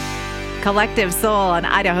Collective Soul on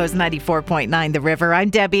Idaho's 94.9 The River.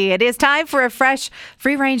 I'm Debbie. It is time for a fresh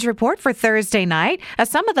free-range report for Thursday night.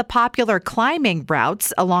 Some of the popular climbing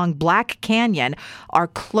routes along Black Canyon are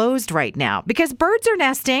closed right now because birds are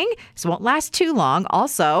nesting. This won't last too long.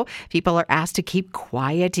 Also, people are asked to keep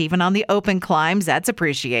quiet even on the open climbs. That's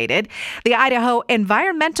appreciated. The Idaho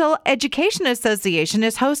Environmental Education Association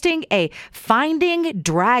is hosting a Finding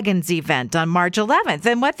Dragons event on March 11th.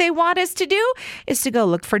 And what they want us to do is to go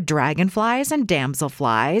look for dragonflies and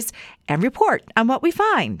damselflies and report on what we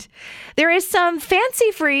find. There is some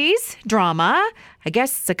fancy freeze drama. I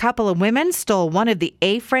guess a couple of women stole one of the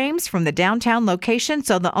A-frames from the downtown location,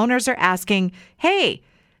 so the owners are asking, hey,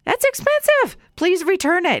 that's expensive. Please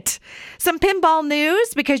return it. Some pinball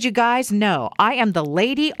news, because you guys know I am the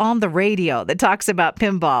lady on the radio that talks about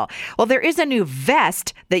pinball. Well, there is a new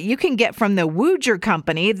vest that you can get from the Wooger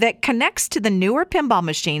company that connects to the newer pinball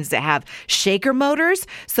machines that have shaker motors.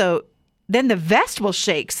 So then the vest will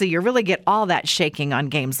shake, so you really get all that shaking on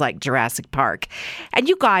games like Jurassic Park. And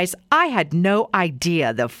you guys, I had no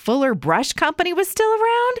idea the Fuller Brush Company was still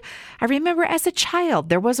around. I remember as a child,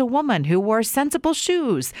 there was a woman who wore Sensible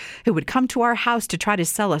shoes who would come to our house to try to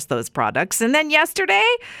sell us those products. And then yesterday,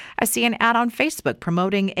 I see an ad on Facebook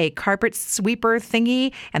promoting a carpet sweeper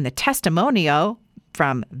thingy, and the testimonial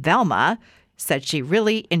from Velma said she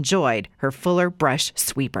really enjoyed her Fuller Brush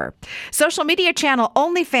sweeper. Social media channel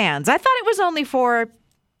OnlyFans. I thought it was only for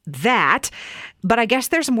that, but I guess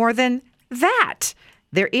there's more than that.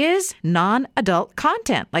 There is non-adult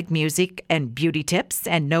content like music and beauty tips,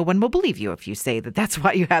 and no one will believe you if you say that that's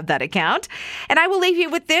why you have that account. And I will leave you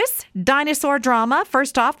with this dinosaur drama.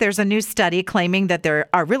 First off, there's a new study claiming that there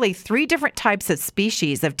are really 3 different types of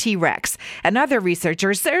species of T-Rex. And other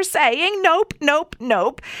researchers are saying nope, nope,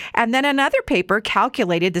 nope. And then another paper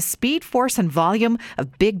calculated the speed, force, and volume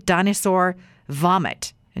of big dinosaur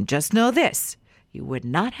vomit. And just know this, you would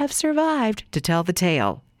not have survived to tell the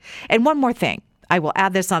tale. And one more thing. I will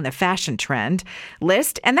add this on the fashion trend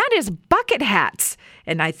list, and that is bucket hats.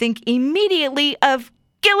 And I think immediately of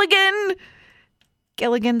Gilligan's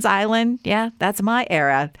Island. Yeah, that's my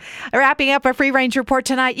era. Wrapping up our free range report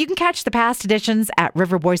tonight, you can catch the past editions at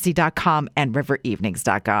riverboise.com and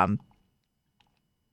riverevenings.com.